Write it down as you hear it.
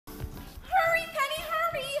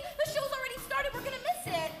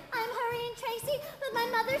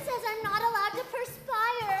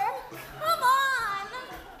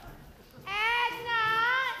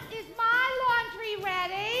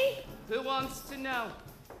to know?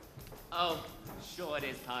 Oh, sure it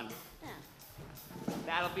is, hon.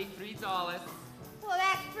 That'll be $3. Well,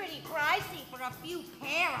 that's pretty pricey for a few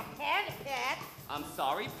pair of panty pads. I'm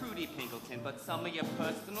sorry, Prudy Pinkleton, but some of your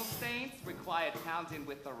personal stains require pounding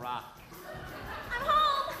with a rock. I'm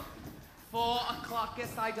home. 4 o'clock,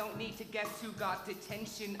 guess I don't need to guess who got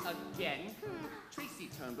detention again. Tracy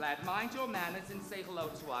Turnblad, mind your manners and say hello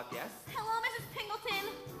to our guests. Hello, Mrs.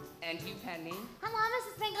 Pinkleton. And you, Penny. Hello,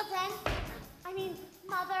 Mrs. Pinkleton. I mean,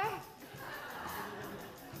 Mother.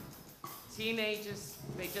 Teenagers,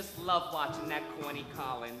 they just love watching that corny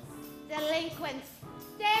Collins. Delinquents,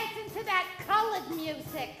 dancing to that colored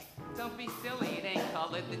music. Don't be silly, it ain't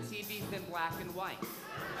colored. The TV's in black and white.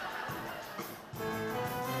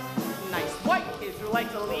 Nice white kids who like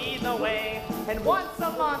to lead the way. And once a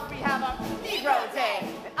month we have a Negro Day.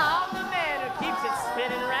 And I'm the man who keeps it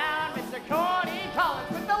spinning round, Mr. Corny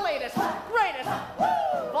Collins with the latest, greatest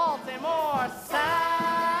Baltimore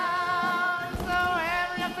sound. So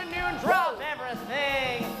every afternoon, drop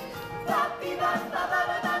everything.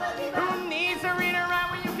 Who needs a reader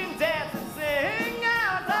around when you can dance and sing?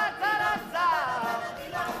 Ah, da, da, da,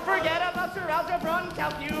 da. Forget about your algebra and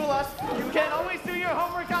calculus. You can always do your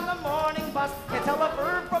homework on the morning bus. Can tell a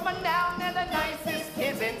verb from a noun. They're the nicest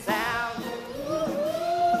kids in town.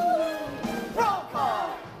 Roll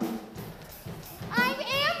call. I'm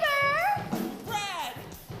Amber. Brad!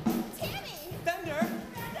 Tammy. Thunder!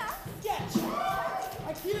 Brenda. Sketch!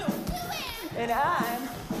 IQ! Dylan. And I'm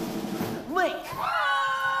Link. Oh,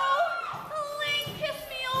 Link kissed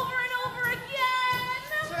me over and over again.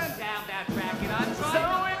 Turn down that racket, I'm So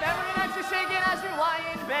trying. if every night you're shaking as you lie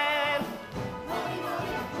in bed,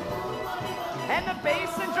 and the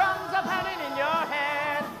bass and drums are pounding in your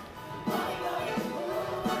head,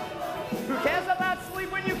 who cares about sleep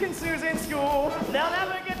when you can snooze in school? They'll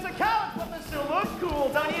never get to college, but they still look cool.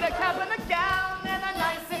 Don't need a cap and a gown. They're the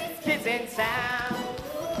nicest kids in town.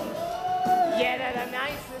 Yeah, they're the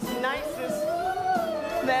nicest, nicest.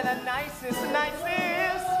 They're the nicest,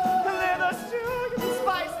 nicest. They're the sugar and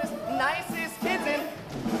spices, nicest kids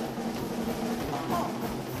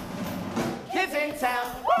in town.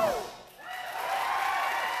 Woo!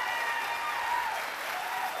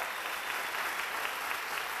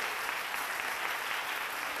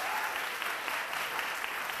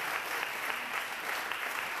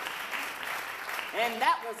 And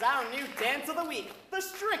that was our new dance of the week, the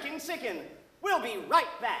Stricken Chicken. We'll be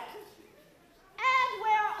right back. And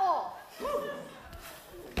we're off.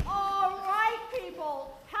 All right,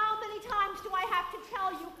 people. How many times do I have to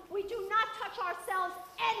tell you we do not touch ourselves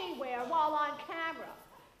anywhere while on camera?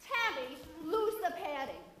 Tammy, lose the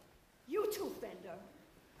padding. You too, Fender.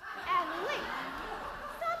 And Link,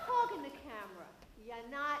 stop hogging the camera. You're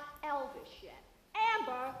not Elvis yet.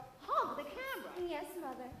 Amber, hug the camera. Yes,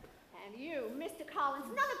 Mother. And you, Mr. Collins,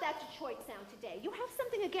 none of that Detroit sound today. You have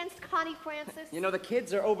something against Connie Francis? You know, the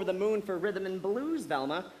kids are over the moon for rhythm and blues,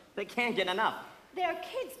 Velma. They can't get enough. They're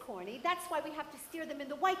kids, Corny. That's why we have to steer them in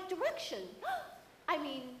the right direction. I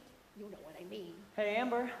mean, you know what I mean. Hey,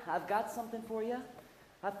 Amber, I've got something for you.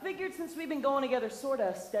 I figured since we've been going together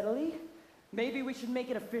sorta steadily, maybe we should make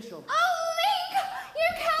it official. Oh, Link!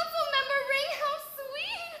 Your council member ring, how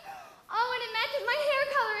sweet! Oh, and it matches my hair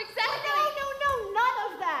color exactly. No, none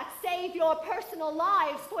of that. Save your personal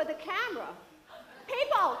lives for the camera.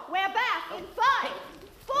 People, we're back in 5,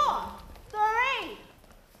 4, 3.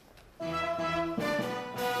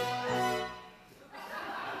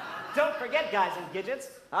 Don't forget, guys and gidgets,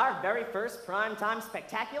 our very first primetime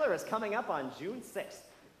spectacular is coming up on June 6th.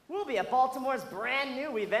 We'll be at Baltimore's brand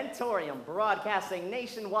new Eventorium, broadcasting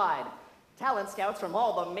nationwide. Talent scouts from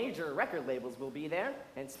all the major record labels will be there,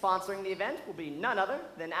 and sponsoring the event will be none other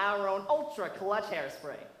than our own Ultra Clutch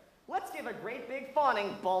Hairspray. Let's give a great big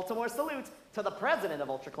fawning Baltimore salute to the president of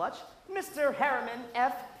Ultra Clutch, Mr. Harriman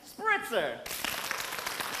F. Spritzer.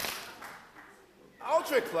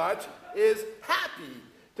 Ultra Clutch is happy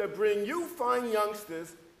to bring you fine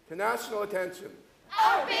youngsters to national attention.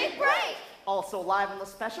 Our big break! Also live on the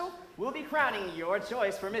special, we'll be crowning your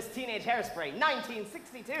choice for Miss Teenage Hairspray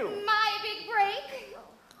 1962. My big break!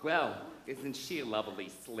 Well, isn't she a lovely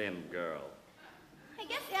slim girl? I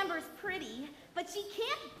guess Amber's pretty, but she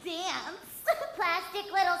can't dance.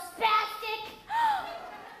 Plastic little spastic!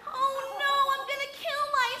 Oh no, I'm gonna kill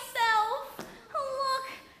myself! Look,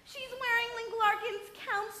 she's wearing Link Larkin's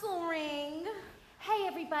council ring. Hey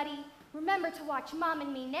everybody, remember to watch Mom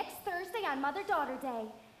and Me next Thursday on Mother-Daughter Day.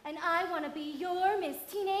 And I want to be your Miss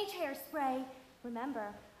Teenage Hairspray. Remember,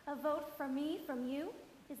 a vote for me from you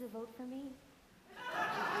is a vote for me.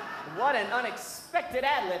 What an unexpected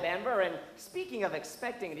ad-lib, Amber. And speaking of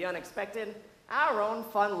expecting the unexpected, our own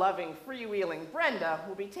fun-loving, freewheeling Brenda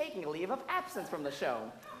will be taking a leave of absence from the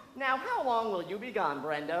show. Now, how long will you be gone,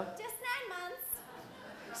 Brenda? Just 9 months.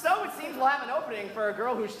 So it seems we'll have an opening for a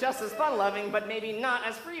girl who's just as fun-loving, but maybe not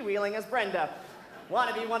as freewheeling as Brenda.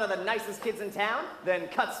 Want to be one of the nicest kids in town? Then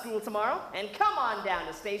cut school tomorrow and come on down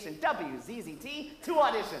to station WZZT to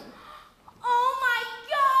audition. Oh my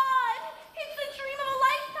God! It's the dream of a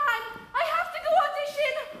lifetime! I have to go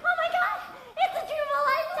audition! Oh my God! It's the dream of a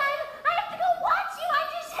lifetime! I have to go watch you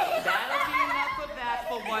audition! That'll be enough of that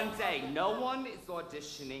for one day. No one is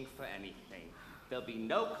auditioning for anything. There'll be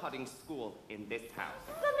no cutting school in this house.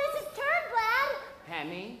 But Mrs. Turnblad!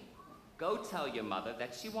 Penny, go tell your mother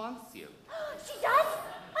that she wants you. She does?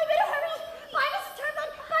 I better hurry! Bye, Mrs.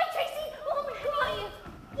 Turnblad! Bye, Tracy! Oh my God!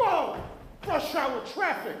 Whoa! Rush hour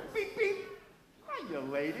traffic! Beep, beep! Hiya,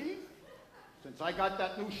 ladies. Since I got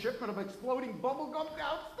that new shipment of exploding bubblegum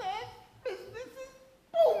downstairs, business is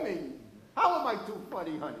booming. How am I too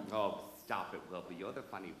funny, honey? Oh, stop it, Wilbur. You're the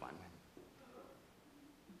funny one.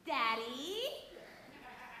 Daddy?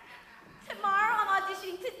 Tomorrow I'm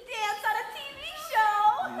auditioning to dance on a TV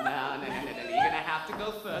show! No. You're gonna have to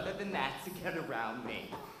go further than that to get around me.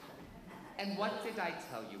 And what did I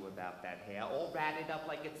tell you about that hair, all ratted up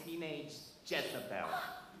like a teenage Jezebel?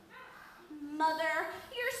 Mother,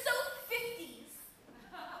 you're so 50s.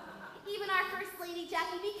 Even our First Lady,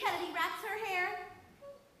 Jackie B. Kennedy, wraps her hair.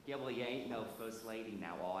 Yeah, well, you ain't no first lady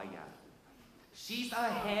now, are ya? She's a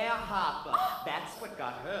hair hopper. That's what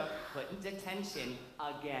got her put in detention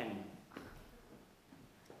again.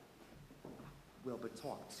 Wilbur,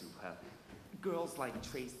 talk to her. Girls like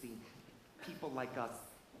Tracy, people like us.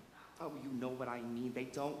 Oh, you know what I mean. They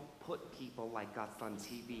don't put people like us on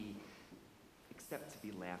TV except to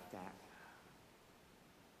be laughed at.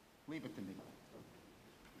 Leave it to me.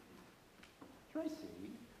 Tracy,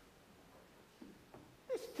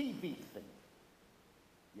 this TV thing,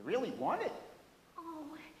 you really want it? Oh,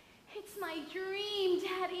 it's my dream,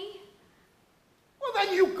 Daddy. Well,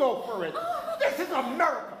 then you go for it. This is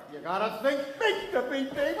America. You gotta think big to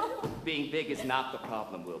be big. Being big is not the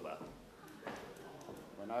problem, Wilbur.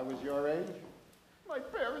 When I was your age, my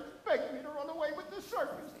parents begged me to run away with the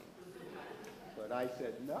circus. But I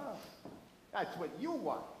said, no, that's what you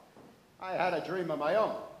want. I had a dream of my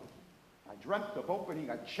own. I dreamt of opening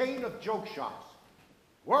a chain of joke shops,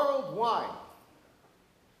 worldwide.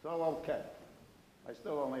 So, okay, I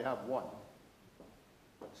still only have one.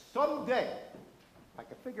 But someday, I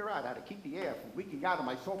can figure out how to keep the air from leaking out of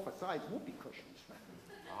my sofa-sized whoopee cushions.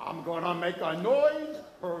 I'm gonna make a noise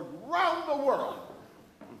heard round the world.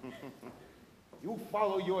 You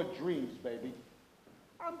follow your dreams, baby.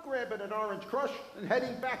 I'm grabbing an orange crush and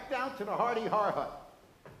heading back down to the Hardy Har Hut.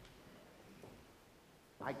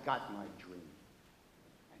 I got my dream,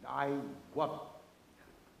 and I love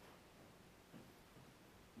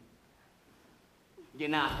it. You're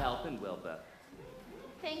not helping, Wilbur.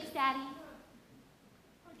 Thanks, Daddy.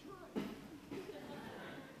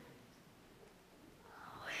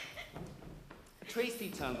 Tracy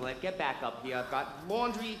Turnblad, get back up here. I've got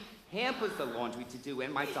laundry, hampers of laundry to do,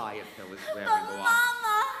 and my diet pill is very But long.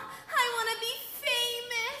 Mama, I want to be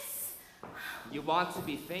famous. You want to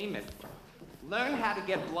be famous? Learn how to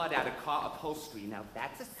get blood out of car upholstery. Now,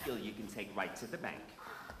 that's a skill you can take right to the bank.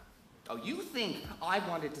 Oh, you think I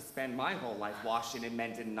wanted to spend my whole life washing and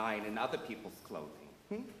mending and ironing other people's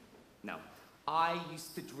clothing? No. I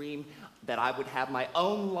used to dream that I would have my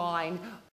own line